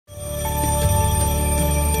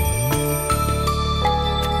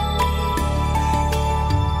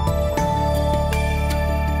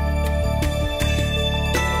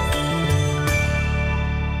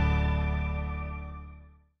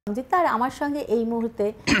আমার সঙ্গে এই মুহূর্তে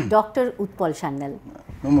ডক্টর উৎপল সান্যাল।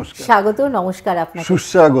 নমস্কার। স্বাগত। নমস্কার আপনাকে।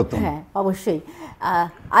 সুস্বাগত। হ্যাঁ, অবশ্যই।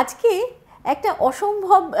 আজকে একটা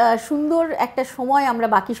অসম্ভব সুন্দর একটা সময় আমরা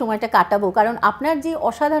বাকি সময়টা কাটাবো, কারণ আপনার যে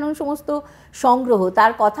অসাধারণ সমস্ত সংগ্রহ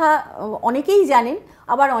তার কথা অনেকেই জানেন,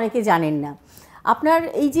 আবার অনেকে জানেন না। আপনার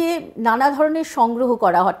এই যে নানা ধরনের সংগ্রহ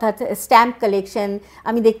করা, অর্থাৎ স্ট্যাম্প কালেকশন,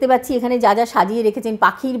 আমি দেখতে পাচ্ছি এখানে যা যা সাজিয়ে রেখেছেন,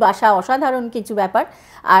 পাখির বাসা, অসাধারণ কিছু ব্যাপার,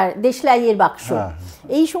 আর দেশলাইয়ের বাক্স,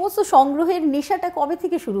 এই সমস্ত সংগ্রহের নেশাটা কবে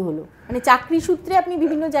থেকে শুরু হলো? মানে চাকরি সূত্রে আপনি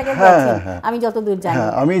বিভিন্ন জায়গায় গেছেন, আমি যতদূর জানি।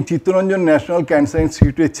 আমি চিত্তরঞ্জন ন্যাশনাল ক্যান্সার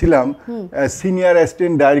ইনস্টিটিউটে ছিলাম, সিনিয়র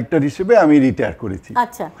অ্যাসিস্ট্যান্ট ডাইরেক্টর হিসেবে আমি রিটায়ার করেছি।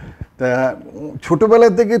 আচ্ছা। তা ছোটবেলা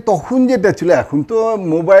থেকে তখন যেটা ছিল, এখন তো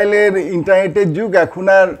মোবাইলের ইন্টারনেটের যুগ, এখন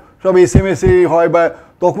আর সব SMS এ হয়, বা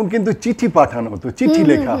তখন কিন্তু চিঠি পাঠানো হতো, চিঠি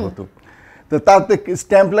লেখা হতো। তো তাতে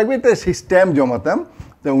স্ট্যাম্প লাগবে, তা সেই স্ট্যাম্প জমাতাম।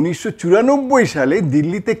 তা 1994 সালে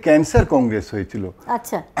দিল্লিতে ক্যান্সার কংগ্রেস হয়েছিল।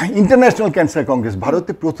 আচ্ছা। ইন্টারন্যাশনাল ক্যান্সার কংগ্রেস,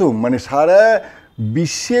 ভারতে প্রথম। মানে সারা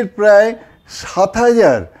বিশ্বের প্রায়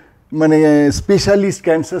 7000 মানে specialist,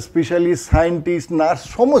 cancer specialist, scientist, nurse,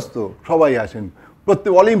 সমস্ত সবাই আসেন,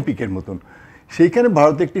 প্রত্যেক অলিম্পিকের মতন। সেইখানে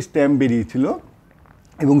ভারতে একটি স্ট্যাম্প বেরিয়েছিল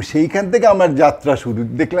এবং সেইখান থেকে আমার যাত্রা শুরু।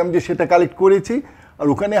 দেখলাম যে সেটা কালেক্ট করেছি, আর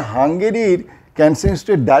ওখানে হাঙ্গেরির ক্যান্সার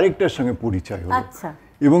ইনস্টিটিউটের ডাইরেক্টরের সঙ্গে পরিচয় হলো।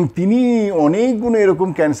 এবং তিনি অনেকগুলো এরকম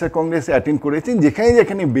ক্যান্সার কংগ্রেস অ্যাটেন্ড করেছেন, যেখানে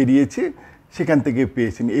যেখানে বেরিয়েছে সেখান থেকে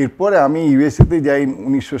পেয়েছেন। এরপরে আমি ইউএসএতে যাই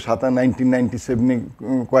 1997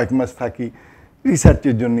 কয়েক মাস থাকি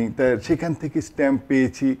রিসার্চের জন্যই। তা সেখান থেকে স্ট্যাম্প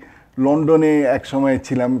পেয়েছি। লন্ডনে এক সময়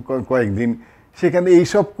ছিলাম কয়েকদিন, সেখানে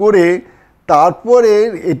এইসব করে তারপরে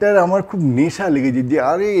এটার আমার খুব নেশা লেগেছে যে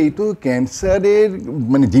আরে এই তো ক্যান্সারের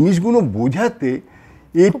মানে জিনিসগুলো বোঝাতে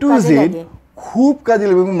A to Z খুব কাজে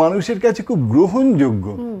লাগে এবং মানুষের কাছে খুব গ্রহণযোগ্য।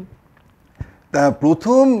 তা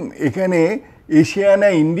প্রথম এখানে এশিয়ানা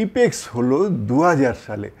ইন্ডিপেক্স হলো 2000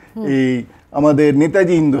 সালে এই আমাদের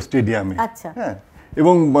নেতাজি ইন্ডোর স্টেডিয়ামে। হ্যাঁ,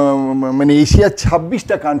 এবং মানে এশিয়ার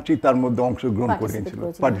 26টা কান্ট্রি তার মধ্যে অংশগ্রহণ করেছিল,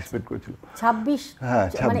 পার্টিসিপেট করেছিল। 26? হ্যাঁ,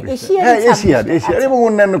 26। হ্যাঁ, এশিয়ার এবং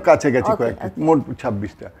অন্যান্য কাছাকাছি কয়েকটা, মোট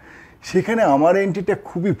 26টা। সেখানে আমার এন্ট্রিটা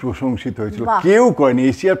খুবই প্রশংসিত হয়েছিল, কেউ করেনি।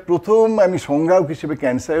 এশিয়ার প্রথম আমি সংগ্রাহক হিসেবে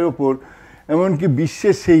ক্যান্সারের ওপর, এমনকি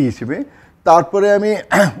বিশ্বের সেই হিসেবে। তারপরে আমি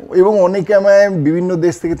এবং অনেকে আমায় বিভিন্ন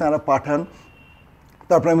দেশ থেকে তারা পাঠান।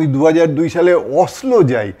 তারপরে আমি 2002 সালে অসলো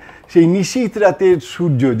যাই, সেই নিশীথ রাতের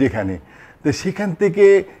সূর্য যেখানে। তো সেখান থেকে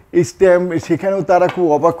এই স্ট্যাম্প, সেখানেও তারা খুব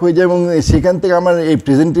অবাক হয়ে যায় এবং সেখান থেকে আমার এই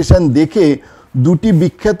প্রেজেন্টেশন দেখে দুটি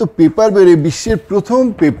বিখ্যাত পেপার বেরোয়, বিশ্বের প্রথম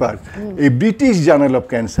পেপার, এই ব্রিটিশ জার্নাল অফ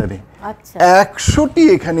ক্যান্সারে। 100টি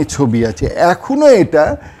এখানে ছবি আছে। এখনও এটা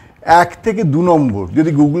 1 থেকে 2 নম্বর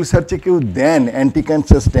যদি গুগল সার্চে কেউ দেন অ্যান্টি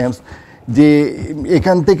ক্যান্সার স্ট্যাম্পস, যে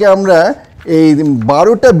এখান থেকে আমরা এই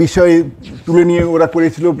 12টা বিষয় তুলে নিয়ে ওরা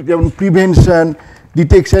করেছিল, যেমন প্রিভেনশন,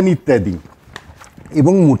 ডিটেকশন ইত্যাদি।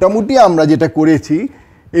 এবং মোটামুটি আমরা যেটা করেছি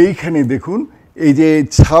এইখানে দেখুন, এই যে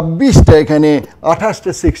 26টা, এখানে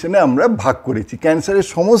 28টা সেকশনে আমরা ভাগ করেছি। ক্যান্সারের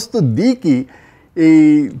সমস্ত দিকই এই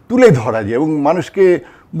তুলে ধরা যায় এবং মানুষকে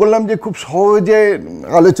বললাম যে খুব সহজে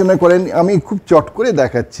আলোচনা করেন। আমি খুব চট করে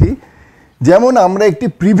দেখাচ্ছি। যেমন আমরা একটি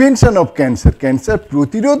প্রিভেনশন অফ ক্যান্সার, ক্যান্সার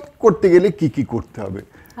প্রতিরোধ করতে গেলে কি কি করতে হবে।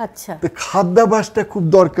 আচ্ছা। তো খাদ্যাভ্যাসটা খুব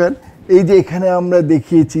দরকার। এই যে এখানে আমরা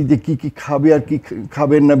দেখিয়েছি যে কি কি খাবে আর কি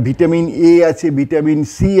খাবেন না। ভিটামিন A আছে, ভিটামিন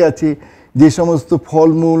C আছে, যে সমস্ত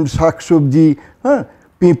ফলমূল, শাকসবজি, হ্যাঁ,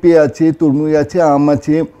 পেঁপে আছে, তরমুজ আছে, আম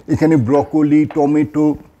আছে, এখানে ব্রকলি, টমেটো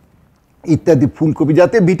ইত্যাদি, ফুলকপি,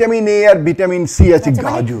 যাতে vitamin A R vitamin C আছে,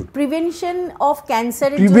 গাজর। Prevention of cancer,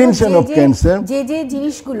 prevention of cancer, যে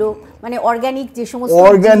জিনিসগুলো মানে অর্গানিক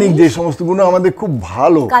যে সমস্ত গুলো আমাদের খুব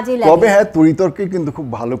ভালো। তবে হ্যাঁ, তরিতরকারি কিন্তু খুব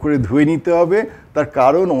ভালো করে ধুয়ে নিতে হবে, তার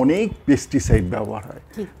কারণ অনেক পেস্টিসাইড ব্যবহার হয়।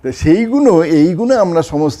 তো এইগুলো আমরা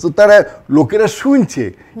সমস্ত তারা লোকেরা শুনছে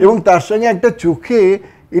এবং তার সঙ্গে একটা চোখে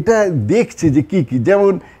এটা দেখছে যে কি কি,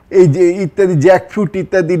 যেমন এই যে ইত্যাদি জ্যাকফ্রুট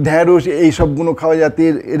ইত্যাদি, ঢ্যাঁড়স, এই সবগুলো খাওয়া, যাতে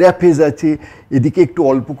র্যাফেজ আছে। এদিকে একটু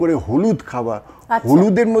অল্প করে হলুদ খাওয়া,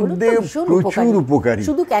 হলুদের মধ্যে প্রচুর উপকারী,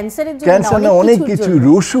 শুধু ক্যান্সার না অনেক কিছু।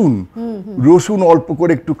 রসুন অল্প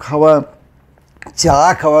করে একটু খাওয়া, চা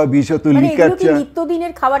খাওয়া, বিশেষত লিকার চা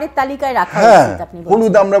নিত্যদিনের খাবারের তালিকায় রাখা। হ্যাঁ,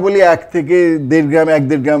 হলুদ আমরা বলি 1 থেকে 1.5 গ্রাম,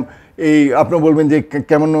 1.5 গ্রাম। এই আপনার বলবেন যে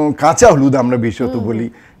কেমন কাঁচা হলুদ আমরা বিশেষত বলি,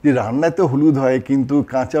 যে রান্নায় তো হলুদ হয় কিন্তু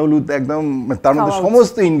কাঁচা হলুদ একদম তার মধ্যে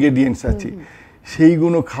সমস্ত ইনগ্রেডিয়েন্টস আছে,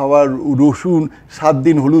 সেইগুলো খাওয়ার। রসুন 7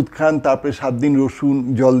 দিন হলুদ খান, তারপরে 7 দিন রসুন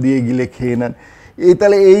জল দিয়ে গিলে খেয়ে নেন।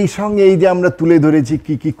 তাহলে এই সঙ্গে এই যে আমরা তুলে ধরেছি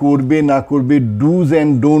কি কি করবে না করবে, ডুজ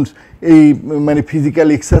অ্যান্ড ডোন্টস, এই মানে ফিজিক্যাল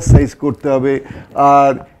এক্সারসাইজ করতে হবে,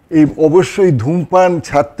 আর এই অবশ্যই ধূমপান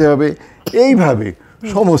ছাড়তে হবে, এইভাবে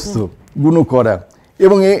সমস্ত গুলো করা।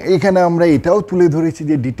 এবং এখানে আমরা এটাও তুলে ধরেছি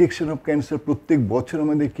যে ডিটেকশন অফ ক্যান্সার প্রত্যেক বছর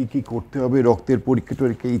আমাদের কি কি করতে হবে, রক্তের পরীক্ষা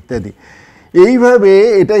টরীক্ষা ইত্যাদি। এইভাবে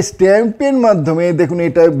এটা স্ট্যাম্পের মাধ্যমে দেখুন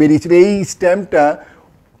এটা বেরিয়েছিল। এই স্ট্যাম্পটা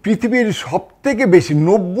পৃথিবীর সব থেকে বেশি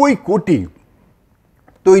 90 কোটি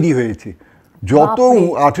তৈরি হয়েছে। যত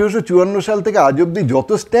 1854 সাল থেকে আজ অব্দি যত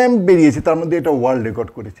স্ট্যাম্প বেরিয়েছে তার মধ্যে এটা ওয়ার্ল্ড রেকর্ড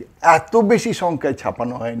করেছে। এত বেশি সংখ্যায়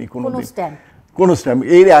ছাপানো হয়নি কোনো স্ট্যাম্প।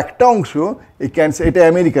 এর একটা অংশ এই ক্যান্সার, এটা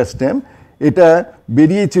আমেরিকার স্ট্যাম্প, এটা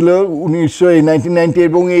বেরিয়েছিল 1990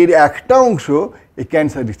 এবং এর একটা অংশ এই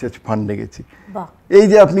ক্যান্সার রিসার্চ ফান্ডে গেছে। এই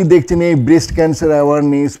যে আপনি দেখছেন এই breast cancer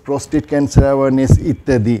awareness, prostate cancer awareness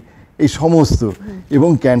ইত্যাদি এই সমস্ত। এবং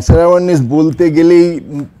ক্যান্সার অ্যাওয়ারনেস বলতে গেলেই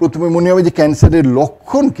প্রথমে মনে হবে যে ক্যান্সারের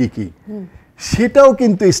লক্ষণ কি কি, সেটাও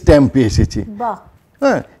কিন্তু স্ট্যাম্পে এসেছে।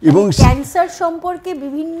 হ্যাঁ, এবং ক্যান্সার সম্পর্কে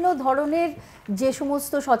বিভিন্ন ধরনের যে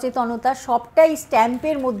সমস্ত সচেতনতা সবটাই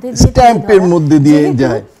স্ট্যাম্পের মধ্যে দিয়ে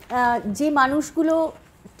যায়। যে মানুষগুলো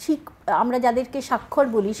ঠিক আমরা যাদেরকে স্বাক্ষর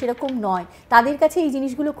বলি সেরকম নয়, তাদের কাছে এই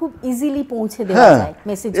জিনিসগুলো খুব ইজিলি পৌঁছে দেওয়া যায়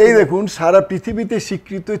মেসেজ। এই দেখুন সারা পৃথিবীতে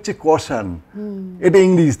স্বীকৃত হচ্ছে কসান, এটা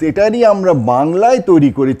ইংরেজিতে, এটারই আমরা বাংলায়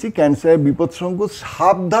তৈরি করেছি ক্যান্সার বিপদসংকুল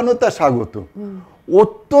সাবধানতা স্বাগত।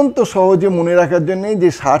 অত্যন্ত সহজে মনে রাখার জন্য যে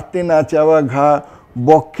সারতে না চাওয়া ঘা,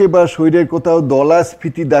 বক্ষে বা শরীরের কোথাও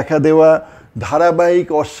দলাস্ফীতি দেখা দেওয়া, ধারাবাহিক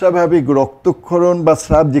অস্বাভাবিক রক্তক্ষরণ বা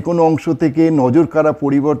স্রাব যে কোনো অংশ থেকে, নজর কাড়া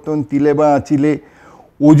পরিবর্তন তিলে বা আঁচিলে,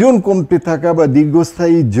 ওজন কমতে থাকা বা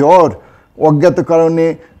দীর্ঘস্থায়ী জ্বর অজ্ঞাত কারণে,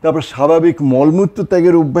 তারপর স্বাভাবিক মলমূত্র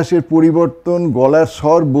ত্যাগের অভ্যাসের পরিবর্তন, গলার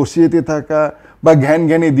স্বর বসে যেতে থাকা বা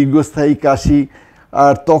ঘ্যানে দীর্ঘস্থায়ী কাশি,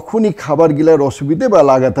 আর তখনই খাবার গিলার অসুবিধে বা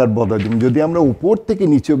লাগাতার বদহজম। যদি আমরা উপর থেকে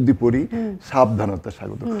নিচে অবধি পড়ি, সাবধানতা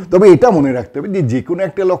স্বাগত। তবে এটা মনে রাখতে হবে যে কোনো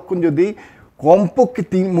একটা লক্ষণ যদি কমপক্ষে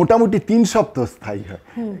মোটামুটি 3 সপ্তাহ স্থায়ী হয়,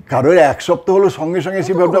 কারোর 1 সপ্তাহ হলো সঙ্গে সঙ্গে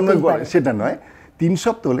সেভাবে আমরা সেটা নয়, 3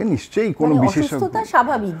 সপ্তাহ হলে নিশ্চয়ই কোনো বিশেষজ্ঞ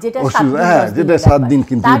স্বাভাবিক, যেটা 7 দিন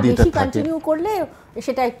কিন্তু কন্টিনিউ করলে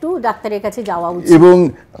সেটা একটু ডাক্তারের কাছে যাওয়া উচিত। এবং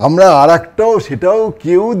আমরা আরেকটাও, সেটাও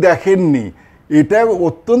কেউ দেখেননি, এটা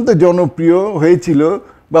অত্যন্ত জনপ্রিয় হয়েছিল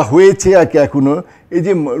বা হয়েছে আর কি এখনো, এই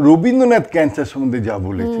যে রবীন্দ্রনাথ ক্যান্সার সম্বন্ধে যা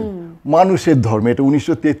বলেছেন, মানুষের ধর্ম, এটা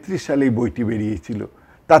 1933 সালে এই বইটি বেরিয়েছিল,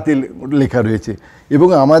 তাতে লেখা রয়েছে। এবং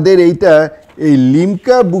আমাদের এইটা এই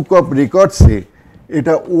লিমকা বুক অফ রেকর্ডসে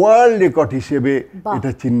এটা ওয়ার্ল্ড রেকর্ড হিসেবে এটা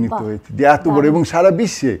চিহ্নিত হয়েছে যে এত বড়। এবং সারা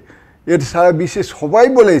বিশ্বে সবাই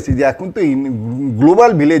বলেছে যে এখন তো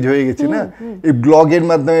গ্লোবাল ভিলেজ হয়ে গেছে না, এই ব্লগের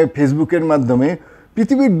মাধ্যমে, ফেসবুকের মাধ্যমে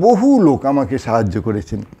পৃথিবীর বহু লোক আমাকে সাহায্য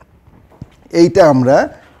করেছেন এইটা আমরা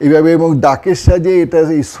এইভাবে। এবং ডাকের সাজে এটা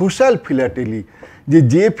এই সোশ্যাল ফিলাটেলি,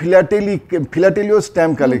 যে ফিলাটেলিও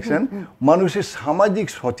স্ট্যাম্প কালেকশন মানুষের সামাজিক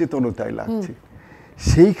সচেতনতায় লাগছে,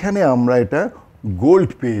 সেইখানে আমরা এটা গোল্ড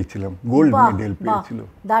পেয়েছিলাম, গোল্ড মেডেল পেয়েছিল।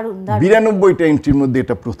 92টা এন্ট্রির মধ্যে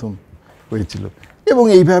এটা প্রথম হয়েছিল। এবং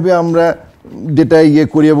এইভাবে আমরা যেটা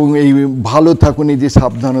করি, এবং এই ভালো থাকুন, এই যে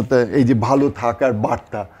সাবধানতা, এই যে ভালো থাকার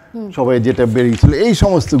বার্তা সবাই যেটা বেরিয়েছিল, এই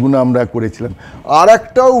সমস্ত গুণ আমরা করেছিলাম। আর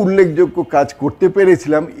একটাও উল্লেখযোগ্য কাজ করতে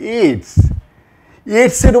পেরেছিলাম,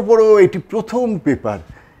 এইডসের ওপরও এটি প্রথম paper,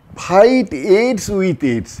 fight AIDS with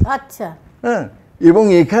AIDS. আচ্ছা, হ্যাঁ, এবং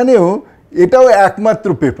এখানেও এটাও একমাত্র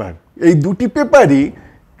পেপার। এই দুটি পেপারই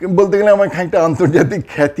বলতে গেলে আমার খানিকটা আন্তর্জাতিক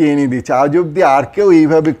খ্যাতি এনে দিয়েছে। আজ অবধি আর কেউ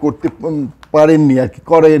এইভাবে করতে পারেননি আর কি,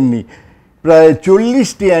 করেননি। প্রায়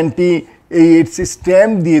 40টি অ্যান্টি এই এইডস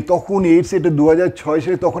স্ট্যাম্প দিয়ে, তখন এইডস এটা 2006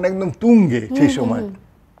 সালে তখন একদম তুঙ্গে সেই সময়,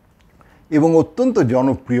 এবং অত্যন্ত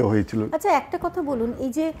জনপ্রিয় হয়েছিল। আচ্ছা, একটা কথা বলুন,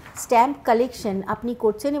 এই যে স্ট্যাম্প কালেকশন আপনি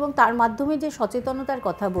করছেন এবং তার মাধ্যমে যে সচেতনতার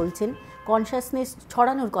কথা বলছেন, কনসাসনেস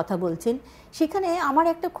ছড়ানোর কথা বলছেন, সেখানে আমার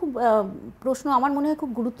একটা খুব প্রশ্ন, আমার মনে হয়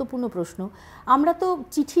খুব গুরুত্বপূর্ণ প্রশ্ন। আমরা তো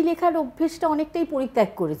চিঠি লেখার অভ্যেসটা অনেকটাই পরিত্যাগ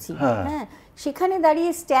করেছি, হ্যাঁ, সেখানে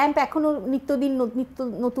দাঁড়িয়ে স্ট্যাম্প এখনো নিত্যদিন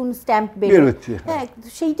নতুন স্ট্যাম্প বেরোচ্ছে, হ্যাঁ,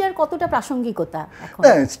 সেইটার কতটা প্রাসঙ্গিকতা?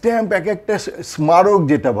 হ্যাঁ, স্ট্যাম্প এক একটা স্মারক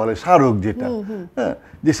যেটা বলে, স্মারক যেটা, হ্যাঁ,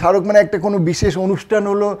 যে স্মারক মানে একটা কোনো বিশেষ অনুষ্ঠান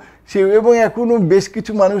হলো সে, এবং এখনো বেশ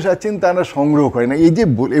কিছু মানুষ আছেন তারা সংগ্রহ করে না, এই যে,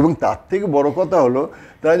 এবং তার থেকে বড় কথা হলো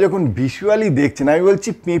তারা যখন ভিজুয়ালি দেখছেন, আমি বলছি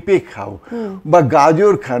পেঁপে খাও বা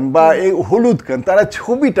গাজর খান বা এই হলুদ খান, তারা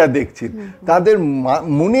ছবিটা দেখছেন, তাদের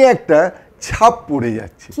মনে একটা ছাপ পড়ে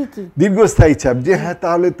যাচ্ছে, দীর্ঘস্থায়ী ছাপ, যে হ্যাঁ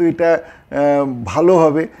তাহলে তো এটা ভালো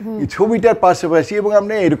হবে এই ছবিটার পাশাপাশি। এবং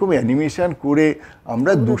আমরা এরকম অ্যানিমেশন করে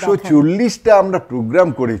আমরা 240টা আমরা প্রোগ্রাম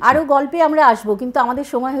করেছি। আরো গল্পে আমরা আসবো, কিন্তু আমাদের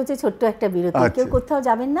সময় হচ্ছে ছোট্ট একটা বিরতি। কেউ কোথাও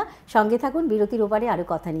যাবেন না, সঙ্গে থাকুন, বিরতির ওপারে আরো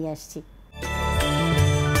কথা নিয়ে আসছি।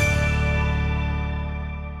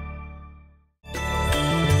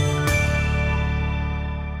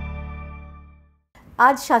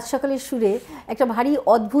 আজ সাত সকালের সুরে একটা ভারী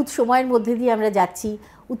অদ্ভুত সময়ের মধ্যে দিয়ে আমরা যাচ্ছি।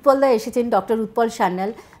 উৎপলদা এসেছেন, ডক্টর উৎপল সান্যাল।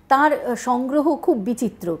 তার সংগ্রহ খুব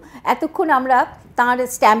বিচিত্র। এতক্ষণ আমরা তার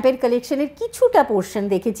স্ট্যাম্পের কালেকশনের কিছুটা পোর্শন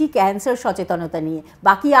দেখেছি ক্যান্সার সচেতনতা নিয়ে,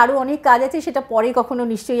 বাকি আরও অনেক কাজ আছে, সেটা পরে কখনো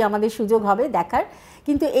নিশ্চয়ই আমাদের সুযোগ হবে দেখার।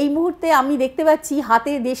 কিন্তু এই মুহূর্তে আমি দেখতে পাচ্ছি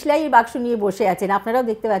হাতে দেশলাইয়ের বাক্স নিয়ে বসে আছেন, আপনারাও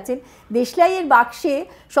দেখতে পাচ্ছেন দেশলাইয়ের বাক্সে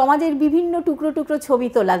সমাজের বিভিন্ন টুকরো টুকরো ছবি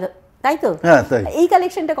তোলা, তাই তো? হ্যাঁ, তাই। এই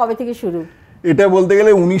কালেকশনটা কবে থেকে শুরু? এটা বলতে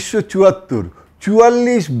গেলে 1974,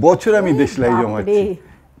 44 বছর আমি দেশলাই জমাচ্ছি।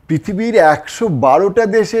 পৃথিবীর 112টা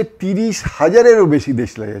দেশে 30,000-এরও বেশি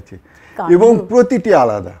দেশলাই আছে এবং প্রতিটি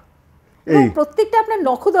আলাদা। এই প্রত্যেকটা আপনার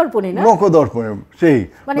নখদর্পণে না? নখদর্পণে, সেই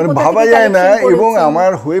মানে ভাবা যায় না। এবং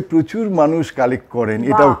আমার হয়ে প্রচুর মানুষ কালেক্ট করেন,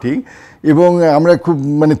 এটাও ঠিক। এবং আমরা খুব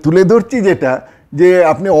মানে তুলে ধরছি যেটা, যে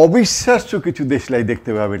আপনি অবিশ্বাস্য কিছু দেশলাই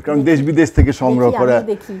দেখতে পাবেন, কারণ দেশ বিদেশ থেকে সংগ্রহ করা।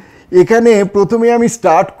 এখানে প্রথমে আমি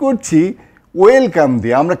স্টার্ট করছি ওয়েলকাম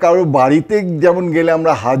দিয়ে। আমরা কারোর বাড়িতে যেমন গেলে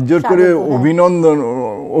আমরা হাত জোর করে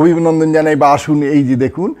অভিনন্দন জানাই বা আসুন, এই যে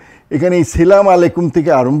দেখুন এখানে এই সেলাম আলাইকুম থেকে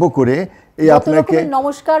আরম্ভ করে এই আপনাকে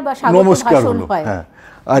নমস্কার হলো। হ্যাঁ,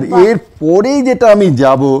 আর এর পরেই যেটা আমি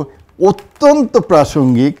যাব অত্যন্ত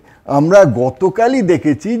প্রাসঙ্গিক, আমরা গতকালই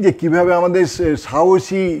দেখেছি যে কিভাবে আমাদের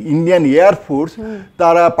সাহসী ইন্ডিয়ান এয়ারফোর্স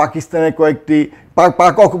তারা পাকিস্তানের কয়েকটি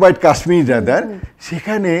পাক অকুপাইড কাশ্মীর রাদার,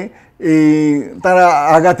 সেখানে এই তারা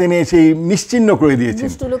আঘাত এনে সেই নিশ্চিহ্ন করে দিয়েছে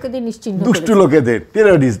দুষ্টু লোকেদের,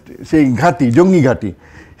 টেররিস্ট সেই ঘাঁটি, জঙ্গি ঘাঁটি।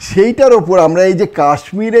 সেইটার ওপর আমরা এই যে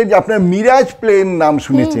কাশ্মীরের যে আপনার মিরাজ প্লেন নাম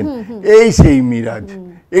শুনেছেন, এই সেই মিরাজ,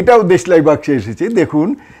 এটাও দেশলাই বাক্সে এসেছে। দেখুন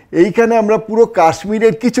এইখানে আমরা পুরো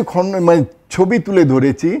কাশ্মীরের কিছু মানে ছবি তুলে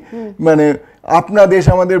ধরেছি। মানে আপনা দেশ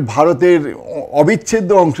আমাদের ভারতের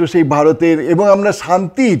অবিচ্ছেদ্য অংশ, সেই ভারতের, এবং আমরা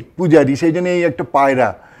শান্তির পূজারী, সেই জন্য এই একটা পায়রা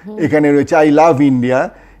এখানে রয়েছে, আই লাভ ইন্ডিয়া।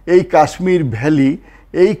 এই কাশ্মীর ভ্যালি,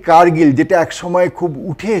 এই কার্গিল যেটা এক সময় খুব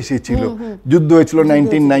উঠে এসেছিল, যুদ্ধ হয়েছিল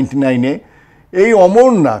 1999-এ, এই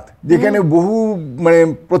অমরনাথ যেখানে বহু মানে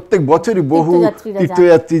প্রত্যেক বছরই বহু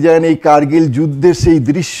তীর্থযাত্রী যান, এই কার্গিল যুদ্ধের সেই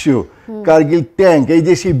দৃশ্য, কার্গিল ট্যাঙ্ক, এই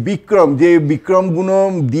যে সেই বিক্রম, যে বিক্রমগুলো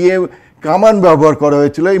দিয়ে কামান ব্যবহার করা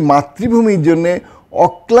হয়েছিল এই মাতৃভূমির জন্য,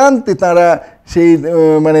 অক্লান্তে তারা সেই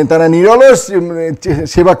মানে তারা নিরলস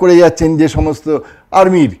সেবা করে যাচ্ছেন, যে সমস্ত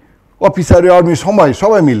আর্মির অফিসার, আর্মি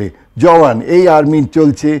সবাই মিলে জওয়ান, এই আর্মি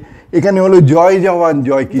চলছে। এখানে হলো জয় জওয়ান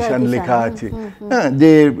জয় কিষান লেখা আছে। হ্যাঁ,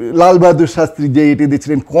 যে লাল বাহাদুর শাস্ত্রী যে এটি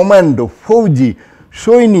দিয়েছিলেন, কমান্ডো, ফৌজি,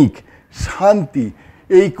 সৈনিক, শান্তি।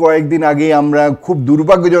 এই কয়েকদিন আগে আমরা খুব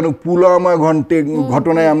দুর্ভাগ্যজনক পুলওয়ামা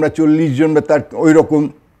ঘটনায় আমরা 40 জন বা তার ওই রকম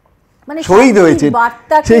শহীদ হয়েছেন,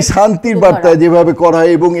 সেই শান্তির বার্তা যেভাবে করা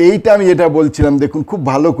হয়। এবং এইটা আমি যেটা বলছিলাম, দেখুন খুব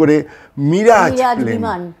ভালো করে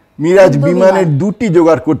মিরাজ বিমানের 2টি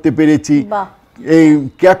জোগাড় করতে পেরেছি, এই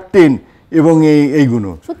ক্যাপ্টেন এবং এইগুলো।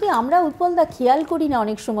 সত্যি আমরা উৎপলদা খেয়াল করি না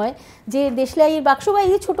অনেক সময় যে দেশলাইয়ের বাক্স বা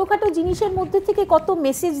এই ছোটখাটো জিনিসের মধ্যে থেকে কত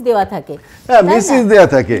মেসেজ দেওয়া থাকে। হ্যাঁ, মেসেজ দেওয়া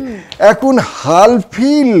থাকে। এখন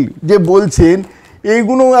হালফিল যে বলছেন,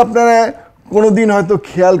 এইগুলো আপনারা কোনোদিন হয়তো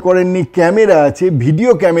খেয়াল করেননি, ক্যামেরা আছে,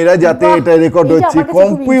 ভিডিও ক্যামেরা, যাতে এটা রেকর্ড হচ্ছে,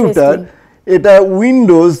 কম্পিউটার, এটা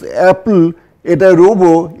উইন্ডোজ, অ্যাপল, এটা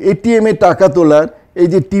রোবো, এটিএমে টাকা তোলার, এই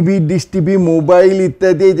যে টিভি, ডিশ টিভি, মোবাইল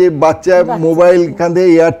ইত্যাদি, যে বাচ্চা মোবাইল কাঁধে,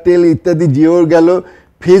 এয়ারটেল ইত্যাদি, জিওর গেল,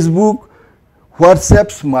 ফেসবুক, হোয়াটসঅ্যাপ,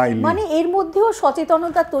 স্মাইল। মানে এর মধ্যেও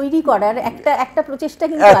সচেতনতা তৈরি করার একটা প্রচেষ্টা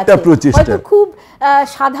কিন্তু আছে। হয়তো খুব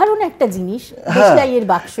সাধারণ একটা জিনিস দেশলাইয়ের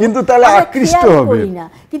বাক্স, কিন্তু তাহলে আকৃষ্ট হবে না,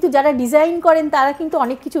 কিন্তু যারা ডিজাইন করেন তারা কিন্তু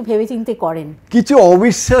অনেক কিছু ভেবেচিন্তে করেন। কিছু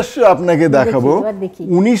অবিশ্বাস্য আপনাকে দেখাবো।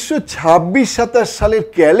 1926-27 সালের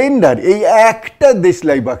ক্যালেন্ডার এই একটা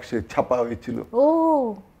দেশলাই বাক্সে ছাপা হয়েছিল।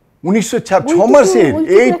 1906 মাসের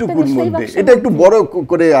এইটুকুর মধ্যে, এটা একটু বড়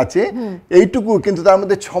করে আছে এইটুকু, কিন্তু তার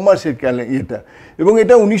মধ্যে 6 মাসের এটা, এবং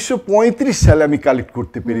এটা 1935 সালে আমি কালেক্ট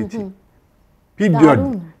করতে পেরেছি।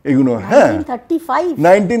 এগুলো হ্যাঁ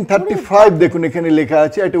 1935, দেখুন এখানে লেখা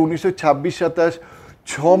আছে, এটা 1926-27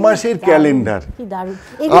 6 মাসের ক্যালেন্ডার।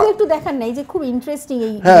 এগুলো একটু দেখান না, এই যে খুব ইন্টারেস্টিং।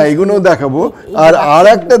 হ্যাঁ, এগুলো দেখাবো। আর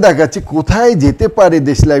একটা দেখাচ্ছি কোথায় যেতে পারে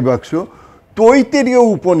দেশলাই বাক্স, তৈতেরীয়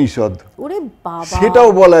উপনিষদ, সেটাও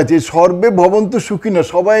বলা আছে, সর্বে ভবন্তু সুখিনঃ,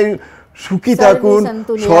 সবাই সুখী থাকুন,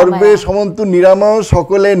 সর্বে সমন্তু নিরাময়,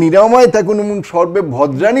 সকলে নিরাময় থাকুন, এবং সর্বে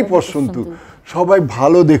ভদ্রাণী পশ্যন্তু, সবাই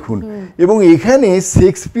ভালো দেখুন। এবং এখানে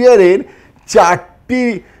শেক্সপিয়ারের 4টি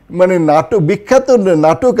মানে নাটক, বিখ্যাত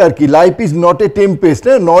নাটক আর কি, life is not a Tempest,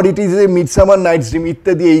 not it is a midsummer Night's Dream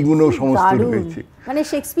ইত্যাদি, এইগুলো সমস্ত রয়েছে। মানে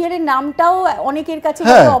শেক্সপিয়ারের নামটাও অনেকের কাছে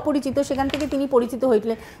অপরিচিত, সেখান থেকে তিনি পরিচিত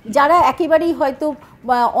হয়েছিলেন। যারা একেবারেই হয়তো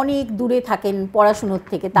অনেক দূরে থাকেন পড়াশোনার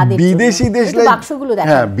থেকে, তাদের বিদেশি দেশলাই বাক্সগুলো দেখেন।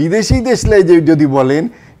 হ্যাঁ, বিদেশি দেশলাই যদি বলেন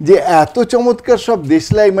যে এত চমৎকার সব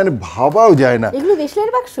দেশলাই, মানে ভাবাও যায় না। এগুলো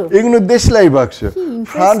দেশলাইয়ের বাক্স, এগুলো দেশলাই বাক্স।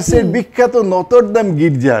 ফ্রান্সের বিখ্যাত নটরডাম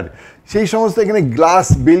গির্জার সেই সমস্ত এখানে গ্লাস,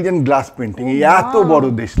 বেলজিয়ান গ্লাস পেন্টিং, এই এত বড়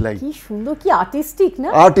দেশলাই, কি সুন্দর, কি আর্টিস্টিক না,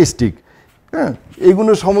 আর্টিস্টিক। হ্যাঁ,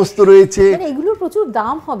 এগুলো সমস্ত রয়েছে। এগুলোর প্রচুর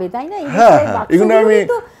দাম হবে তাই না? হ্যাঁ, এগুলো আমি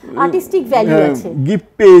আর্টিস্টিক ভ্যালু আছে, গিফট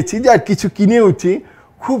পেয়েছি, যা কিছু কিনেওছি,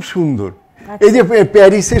 খুব সুন্দর। এই যে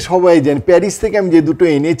প্যারিসে সবাই জানে, প্যারিস থেকে আমি যে দুটো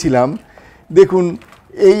এনেছিলাম, দেখুন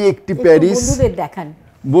এই একটি প্যারিস, বন্ধুদের দেখান,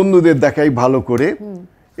 বন্ধুদের দেখাই ভালো করে।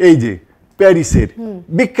 এই যে প্যারিসের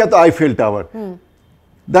বিখ্যাত আইফেল টাওয়ার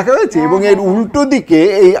দেখা যাচ্ছে, এবং এর উল্টো দিকে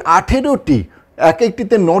এই 18টি, এক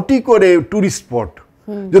একটিতে 9টি করে টুরিস্ট স্পট।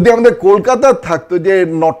 যদি আমাদের কলকাতার থাকতো যে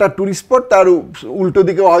 9টা টুরিস্ট স্পট, তার উল্টো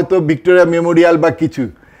দিকে হয়তো ভিক্টোরিয়া মেমোরিয়াল বা কিছু,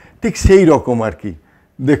 ঠিক সেই রকম আর কি।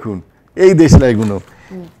 দেখুন এই দেশলাইগুলো।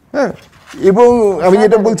 হ্যাঁ, এবং আমি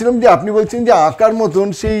যেটা বলছিলাম যে আপনি বলছেন যে আঁকার মতন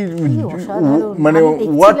সেই মানে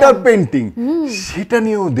ওয়াটার পেন্টিং, সেটা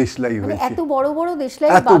নিয়েও দেশলাই হয়েছে। এত বড় বড় দেশলাই,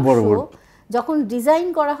 এত বড় বড় যখন ডিজাইন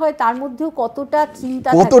করা হয় তার মধ্যেও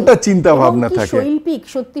কতটা চিন্তা ভাবনা থাকে, শৈল্পিক,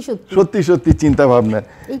 সত্যি সত্যি চিন্তা ভাবনা।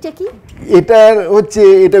 এটা কি? এটা হচ্ছে,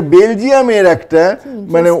 এটা বেলজিয়ামের একটা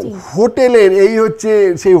মানে হোটেলের, এই হচ্ছে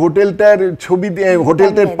সেই হোটেলটার ছবি,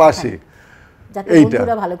 হোটেলটার পাশে, এইটা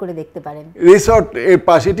ভালো করে দেখতে পারেন, রিসর্ট এর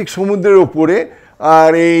পাশে, ঠিক সমুদ্রের ওপরে।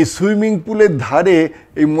 আর এই সুইমিং পুলের ধারে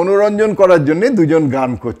এই মনোরঞ্জন করার জন্য দুজন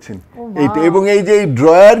গান করছেন এইটা। এবং এই যে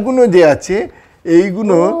ড্রয়ারগুলো যে আছে,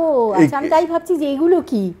 এইগুলো আমি তাই ভাবছি যে এইগুলো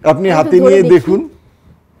কি, আপনি হাতে নিয়ে দেখুন।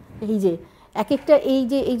 এই যে এক একটা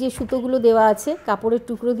এই যে সুতোগুলো দেওয়া আছে কাপড়ের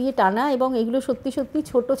টুকরো দিয়ে টানা, এবং এগুলো সত্যি সত্যি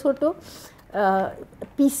ছোট ছোট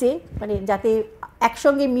পিসে, মানে যাতে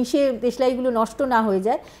একসঙ্গে মিশে দেশলাইগুলো নষ্ট না হয়ে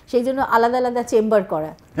যায়, সেই জন্য আলাদা আলাদা চেম্বার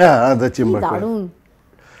করা। হ্যাঁ, আলাদা চেম্বার করা। দারুণ।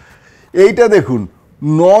 এইটা দেখুন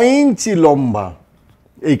 9 ইঞ্চি লম্বা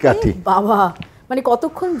এই কাঠি। বাবা, মানে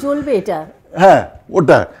কতক্ষণ জ্বলবে এটা? হ্যাঁ,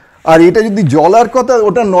 ওটা। আর এটা যদি জ্বলার কথা,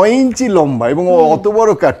 ওটা 9 ইঞ্চি লম্বা এবং অত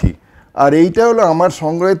বড় কাঠি। আর এইটা হলো আমার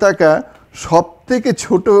সংগ্রহে থাকা সব থেকে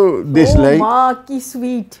ছোট দেশলাই। মা, কি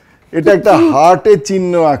সুইট। এটা একটা হার্টের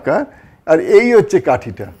চিহ্ন আঁকা। আর এই হচ্ছে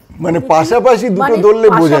কাঠিটা, মানে পাশাপাশি দুটো ধরলে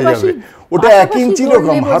বোঝা যাবে। ওটা 1 ইঞ্চি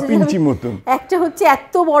রকম, হাফ ইঞ্চি মতন। একটা হচ্ছে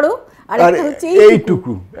এত বড়, আর একটা হচ্ছে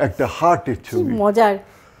এইটুকু, একটা হার্টের ছবি।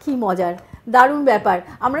 কি মজার, দারুণ ব্যাপার।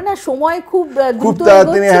 আমরা না সময় খুব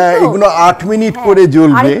তাড়াতাড়ি, হ্যাঁ, এগুলো 8 মিনিট করে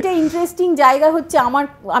জ্বলবে। আরেকটা ইন্টারেস্টিং জায়গা হচ্ছে,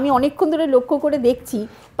 আমি অনেকক্ষণ ধরে লক্ষ্য করে দেখছি,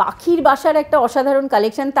 পাখির বাসার একটা অসাধারণ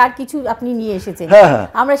কালেকশন, তার কিছু আপনি নিয়ে এসেছেন।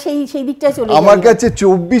 আমরা সেই দিকটা চলে যাই। আমার কাছে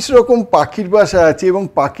 24 রকম পাখির বাসা আছে, এবং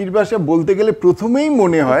পাখির বাসা বলতে গেলে প্রথমেই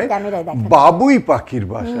মনে হয় বাবুই পাখির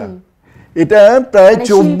বাসা। এটা প্রায়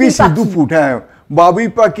 24 ফুট। হ্যাঁ, বাবুই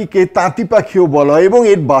পাখিকে তাঁতি পাখিও বলা হয়, এবং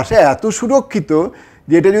এর বাসা এত সুরক্ষিত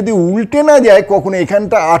যে এটা যদি উল্টে না যায় কখনো,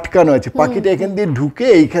 এখানটা আটকানো আছে, পাখিটা এখান দিয়ে ঢুকে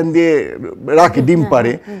এইখান দিয়ে রাখে, ডিম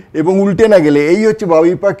পারে, এবং উল্টে না গেলে। এই হচ্ছে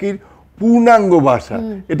বাবুই পাখির পূর্ণাঙ্গ বাসা।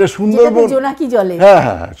 এটা সুন্দরবন, হ্যাঁ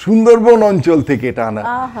হ্যাঁ, সুন্দরবন অঞ্চল থেকে এটা আনা।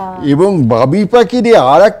 এবং বাবুই পাখির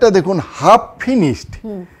আর একটা দেখুন হাফ ফিনিশড,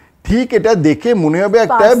 ঠিক এটা দেখে মনে হবে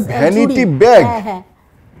একটা ভ্যানিটি ব্যাগ।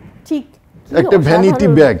 ঠিক, একটা ভ্যানিটি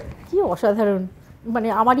ব্যাগ। কি অসাধারণ, মানে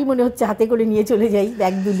আমারই মনে হচ্ছে হাতে করে নিয়ে চলে যাই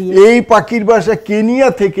ব্যাগ দুলিয়ে। এই পাখির বাসা কেনিয়া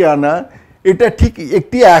থেকে আনা। এটা ঠিক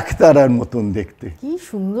একটি একতারার মতন দেখতে। কি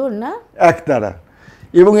সুন্দর না, একতারা।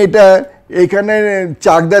 এবং এটা এখানে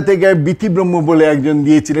চাকদা থেকে বিথি ব্রহ্ম বলে একজন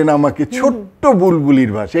দিয়েছিলেন আমাকে, ছোট্ট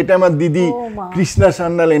বুলবুলির বাসা। এটা আমার দিদি কৃষ্ণা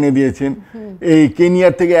সান্যাল এনে দিয়েছেন, এই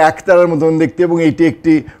কেনিয়ার থেকে একতারার মতন দেখতে, এবং এইটি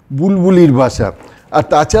একটি বুলবুলির বাসা। আর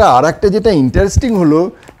তাছাড়া আর একটা যেটা ইন্টারেস্টিং হলো,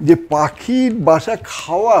 যে পাখির বাসা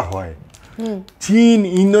খাওয়া হয় চীন,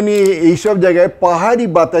 ইন্দোনেশিয়া, এইসব জায়গায় পাহাড়ি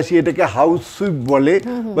বাতাসি, এটাকে হাউস সুইপ বলে,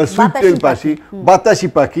 বা সুইপটেল পাখি, বাতাসি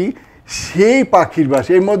পাখি, সেই পাখির বাসা।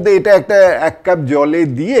 এর মধ্যে এটা একটা 1 কাপ জলে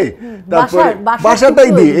দিয়ে, তারপর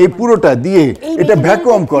বাসাটাই দিয়ে, এই পুরোটা দিয়ে, এটা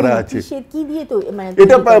ভ্যাকুয়াম করা আছে।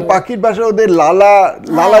 এটা পাখির বাসা ওদের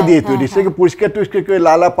লালা দিয়ে তৈরি, সেটাকে পরিষ্কার টরিষ্কার করে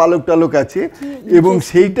লালা পালক টালক আছে, এবং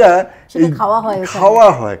সেইটা খাওয়া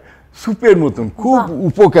হয় সুপের মতন, খুব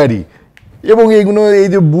উপকারী। এবং এইগুলো, এই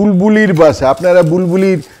যে বুলবুলির বাসা, আপনারা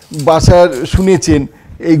বুলবুলির বাসা শুনেছেন,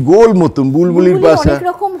 এই গোল মতন বুলবুলির বাসা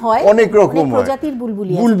অনেক রকম হয়,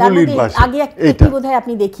 বুলবুলির বাসা। এটা বোধহয়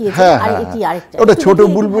আপনি দেখিয়েছেন, আর এটি আরেকটা, ওটা ছোট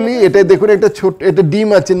বুলবুলি। এটা দেখুন, একটা ছোট, এটা ডিম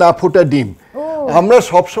আছে, না ফোটা ডিম। আমরা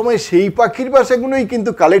সব সময় সেই পাখির বাসাগুলোই কিন্তু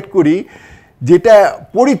কালেক্ট করি যেটা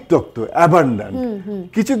পরিত্যক্ত, অ্যাবান্ডান্ট।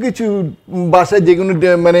 কিছু কিছু বাসা যেগুলো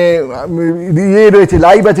মানে ইয়ে রয়েছে,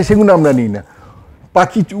 লাইভ আছে, সেগুলো আমরা নিই না।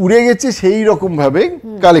 পাখি উড়ে গেছে সেই রকম ভাবে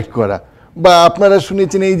কালেক্ট করা। বা আপনারা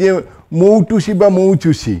শুনেছেন এই যে মৌটুসি বা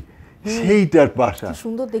মৌচুসি, সেইটার বাসা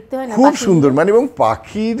সুন্দর দেখতে হয় না, খুব সুন্দর। মানে এবং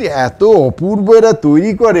পাখির এত অপূর্ব এরা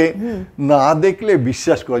তৈরি করে, না দেখলে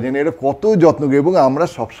বিশ্বাস করা যায় না এরা কত যত্ন করে। এবং আমরা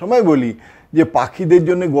সবসময় বলি যে পাখিদের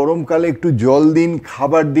জন্য গরমকালে একটু জল দিন,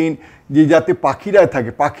 খাবার দিন, যে যাতে পাখিরা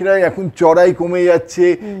থাকে। পাখিরা এখন চড়াই কমে যাচ্ছে,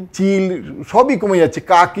 চিল সবই কমে যাচ্ছে,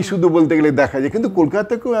 কাকই শুধু বলতে গেলে দেখা যায়। কিন্তু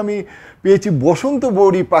কলকাতাকেও আমি পেয়েছি বসন্ত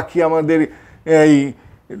বৌরি পাখি, আমাদের এই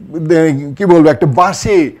কি বলবো একটা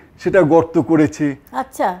বাঁশে সেটা গর্ত করেছে।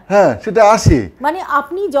 আচ্ছা, হ্যাঁ, সেটা আসে। মানে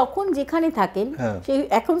আপনি যখন যেখানে থাকেন, সেই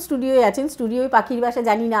এখন স্টুডিওয়ে আছেন, স্টুডিওয়ে পাখির বাসা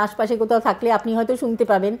জানি না, আশপাশে কোথাও থাকলে আপনি হয়তো শুনতে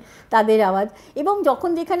পাবেন তাদের আওয়াজ। এবং যখন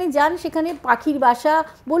যেখানে যান সেখানে পাখির বাসা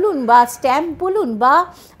বলুন বা স্ট্যাম্প বলুন বা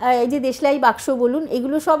এই যে দেশলাই বাক্স বলুন,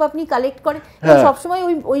 এগুলো সব আপনি কালেক্ট করেন। সবসময়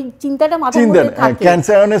ওই চিন্তাটা মাথার মধ্যে থাকে।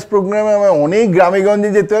 ক্যান্সার অ্যাওয়ারনেস প্রোগ্রামে আমার অনেক গ্রামে গঞ্জে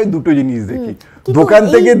যেতে হয়, দুটো জিনিস দেখি, দোকান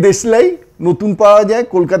থেকে দেশলাই নতুন পাওয়া যায়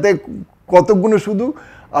কলকাতায় কতগুলো শুধু,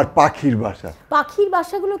 আর পাখির বাসা। পাখির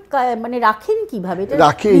বাসাগুলো মানে রাখেন কিভাবে?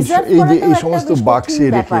 রাখে এই যে এই সমস্ত বাক্সে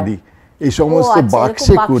রেখে দিই, এই সমস্ত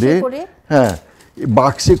বাক্সে করে, হ্যাঁ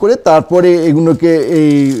বাক্সে করে, তারপরে এগুলোকে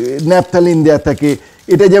এই ন্যাপথালিন দেওয়া থাকে।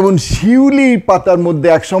 এটা যেমন শিউলি পাতার মধ্যে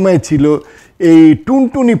এক সময় ছিল এই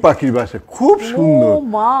টুনটুনি পাখির বাসা, খুব সুন্দর।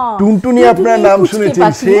 টুনটুনি আপনার নাম শুনেছেন,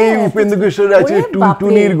 সেই উপেন্দ্র কিশোর আছে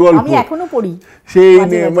টুনটুনির গল্প, আমি এখনো পড়ি। সেই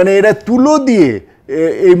মানে এরা তুলো দিয়ে,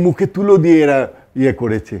 এই মুখে তুলো দিয়ে এরা ইয়ে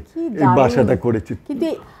করেছে, এই বাসাটা করেছে। কিন্তু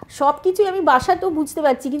সবকিছু আমি বাসা তো বুঝতে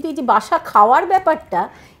পারছি, কিন্তু এই যে বাসা খাওয়ার ব্যাপারটা,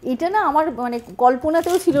 এটা না আমার মানে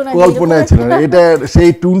কল্পনাতেও ছিল না। কল্পনায় ছিল না, এটা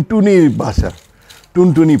সেই টুনটুনির বাসা,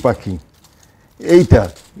 টুনটুনি পাখি এইটা।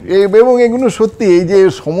 এবং এগুলো সত্যি এই যে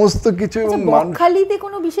সমস্ত কিছু। বকখালিতে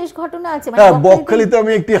কোনো বিশেষ ঘটনা আছে? হ্যাঁ, বকখালিতে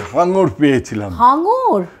আমি একটি হাঙর পেয়েছিলাম।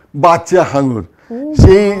 হাঙর? বাচ্চা হাঙর,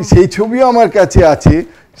 সেই ছবিও আমার কাছে আছে।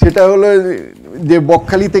 সেটা হলো যে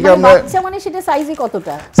বকখালি থেকে আমরা, বাচ্চা মানে সেটা সাইজে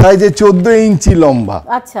কতটা? সাইজে 14 ইঞ্চি লম্বা।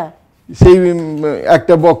 আচ্ছা, সেই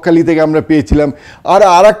একটা বকখালি থেকে আমরা পেয়েছিলাম।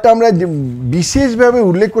 আর একটা আমরা বিশেষভাবে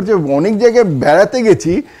উল্লেখ করছি, অনেক জায়গায় বেড়াতে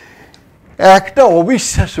গেছি, একটা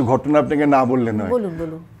অবিশ্বাস্য ঘটনা আপনাকে না বললে নয়। বলুন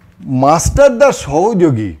বলুন। মাস্টারদার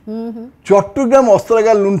সহযোগী চট্টগ্রাম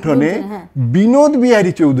অস্ত্রাগার লুণ্ঠনে বিনোদ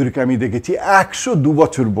বিহারী চৌধুরীকে আমি দেখেছি 102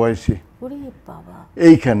 বছর বয়সে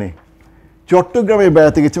এইখানে চট্টগ্রামে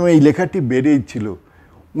বেড়াতে গেছিলাম। এই লেখাটি বেরিয়েছিল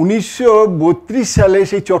 1932 সালে,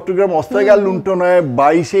 সেই চট্টগ্রাম অস্ত্রাগার লুণ্ঠন হয়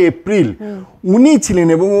 22শে এপ্রিল। উনি ছিলেন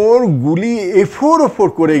এবং ওর গুলি এফোর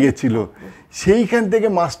করে গেছিল। সেইখান থেকে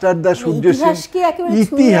মাস্টারদা সূর্য সেন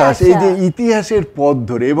ইতিহাস, এই যে ইতিহাসের পথ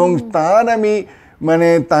ধরে, এবং তার আমি মানে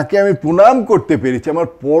তাকে আমি প্রণাম করতে পেরেছি, আমার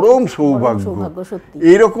পরম সৌভাগ্য।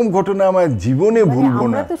 এইরকম ঘটনা আমার জীবনে ভুলবো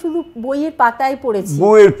না। আমরা তো শুধু বইয়ের পাতায় পড়েছি,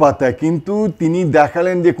 বইয়ের পাতায়, কিন্তু তিনি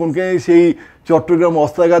দেখালেন যে কোনখানে সেই চট্টগ্রাম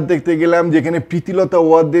অস্ত্রাগার দেখতে গেলাম যেখানে প্রীতিলতা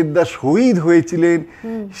ওয়াদ্দেদার শহীদ হয়েছিলেন,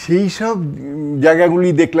 সেই সব জায়গাগুলি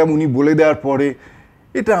দেখলাম উনি বলে দেওয়ার পরে।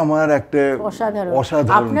 এটা আমার একটা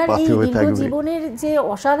অসাধারণ পাথেয় হয়ে থাকবে। জীবনের যে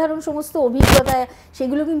অসাধারণ সমস্ত অভিজ্ঞতা,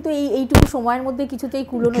 সেগুলো কিন্তু এইটুকু সময়ের মধ্যে কিছুতেই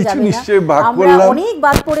কুলোনো যাবে না। আমরা অনেক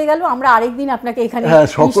বাদ পড়ে গেল, আমরা আরেকদিন আপনাকে এখানে। হ্যাঁ,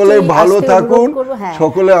 সকলে ভালো থাকুন,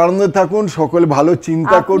 সকলে আনন্দে থাকুন, সকলে ভালো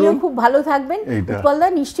চিন্তা করুন, খুব ভালো থাকবেন। উৎপলদা,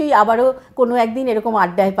 নিশ্চয়ই আবারও কোনো একদিন এরকম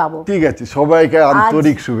আড্ডায় পাবো। ঠিক আছে, সবাইকে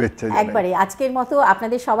আন্তরিক শুভেচ্ছা। একবারে আজকের মতো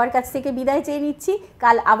আপনাদের সবার কাছ থেকে বিদায় চেয়ে নিচ্ছি।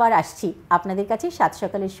 কাল আবার আসছি আপনাদের কাছে সাত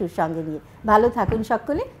সকালের সুর সঙ্গে নিয়ে। ভালো থাকুন সকলে।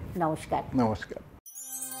 নমস্কার। নমস্কার।